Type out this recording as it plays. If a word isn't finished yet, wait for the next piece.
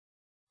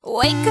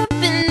Wake up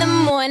in the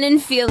morning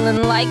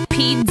feeling like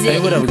P. Diddy. Hey,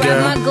 what up, grab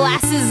girl? my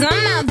glasses,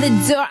 I'm out the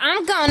door.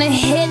 I'm gonna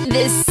hit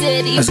this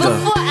city. Let's go.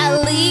 Before I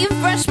leave,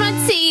 brush my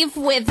teeth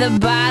with a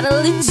bottle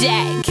of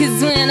Jack.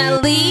 Cause when I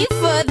leave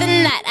for the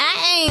night,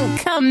 I ain't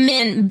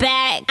coming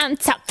back. I'm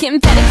talking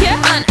pedicure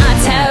on our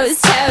toes,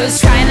 toes.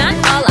 Trying on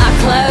all our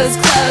clothes,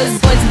 clothes.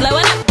 Boys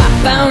blowing up our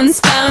phones,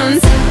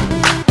 phones.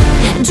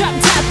 Drop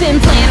top and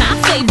playing our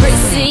favorite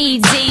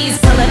CDs.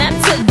 Pulling up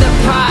to the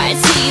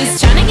parties,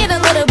 trying to get a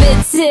little bit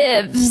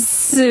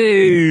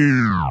tipsy.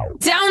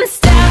 Don't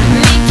stop,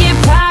 make it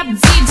pop,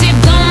 DJ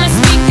blow my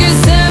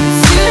speakers up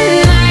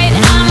tonight.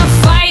 I'ma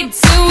fight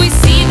till we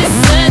see the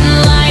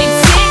sunlight.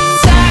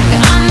 Tick tock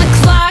on the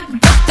clock,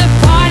 but the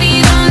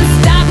party don't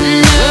stop,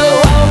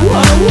 no. Don't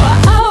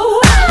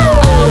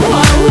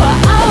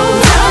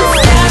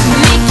stop,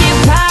 make it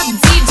pop,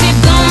 DJ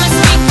blow my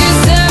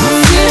speakers up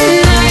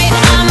tonight.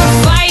 I'ma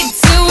fight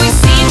till we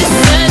see the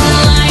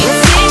sunlight.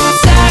 Tick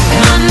tock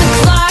on the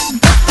clock,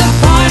 but the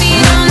party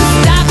don't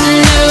stop,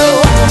 no.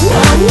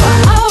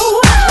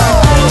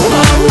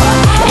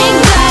 Ain't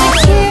got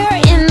a care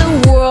in the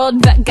world,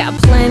 but got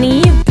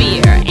plenty of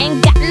beer.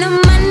 Ain't got no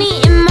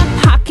money in my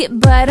pocket,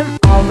 but I'm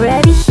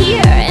already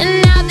here.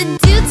 And now the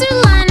dudes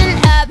are lining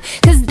up,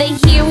 cause they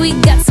hear we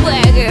got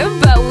swagger.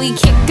 But we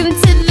kick them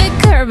to the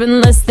curb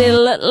unless they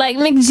look like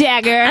Mick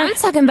Jagger. I'm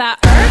talking about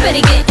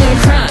everybody getting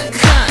crunk,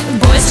 crunk.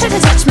 Boys try to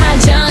touch my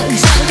junk,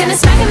 junk. Gonna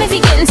smack him if he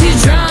getting too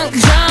drunk,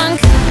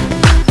 drunk.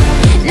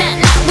 Nah,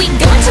 nah, we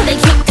go until they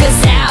kick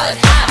us out,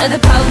 out. The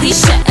police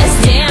shut us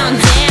down,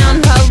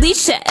 down.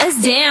 Police shut us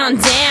down,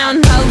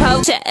 down.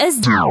 Po-po shut us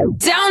down.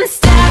 Don't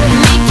stop,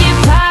 make it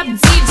pop,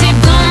 DJ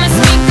blow my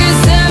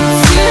speakers up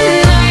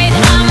tonight.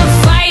 I'ma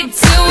fight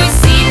till we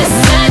see the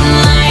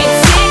sunlight.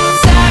 Tick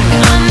tock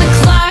on the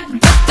clock,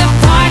 but the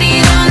party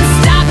don't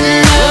stop,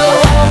 no.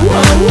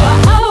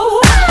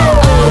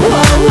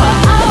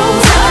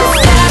 Don't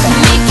stop,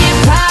 make it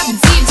pop,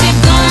 DJ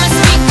blow my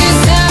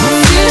speakers up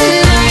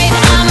tonight.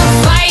 I'ma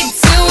fight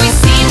till we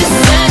see the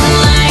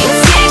sunlight.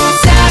 Tick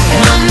tock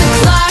on the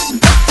clock,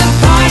 but the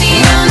party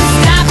don't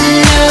stop,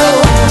 no.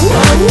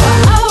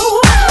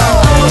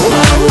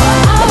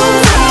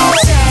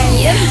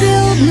 You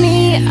build me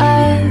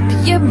up,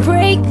 you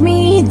break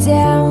me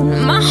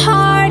down. My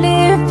heart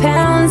it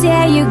pounds,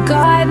 yeah, you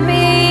got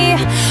me.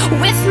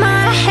 With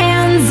my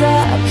hands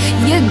up,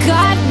 you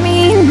got me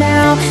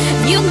now.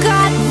 You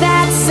got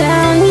that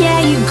sound,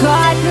 yeah, you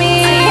got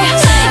me.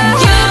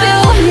 You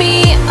build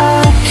me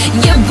up,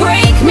 you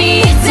break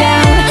me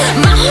down.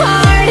 My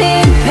heart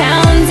it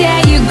pounds,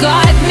 yeah, you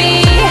got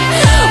me.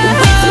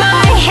 With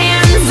my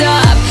hands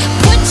up,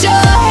 put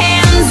your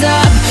hands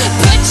up,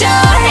 put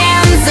your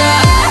hands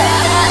up.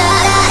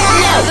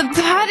 Now the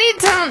party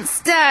don't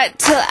start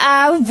till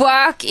I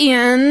walk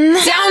in.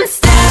 Don't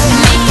stop.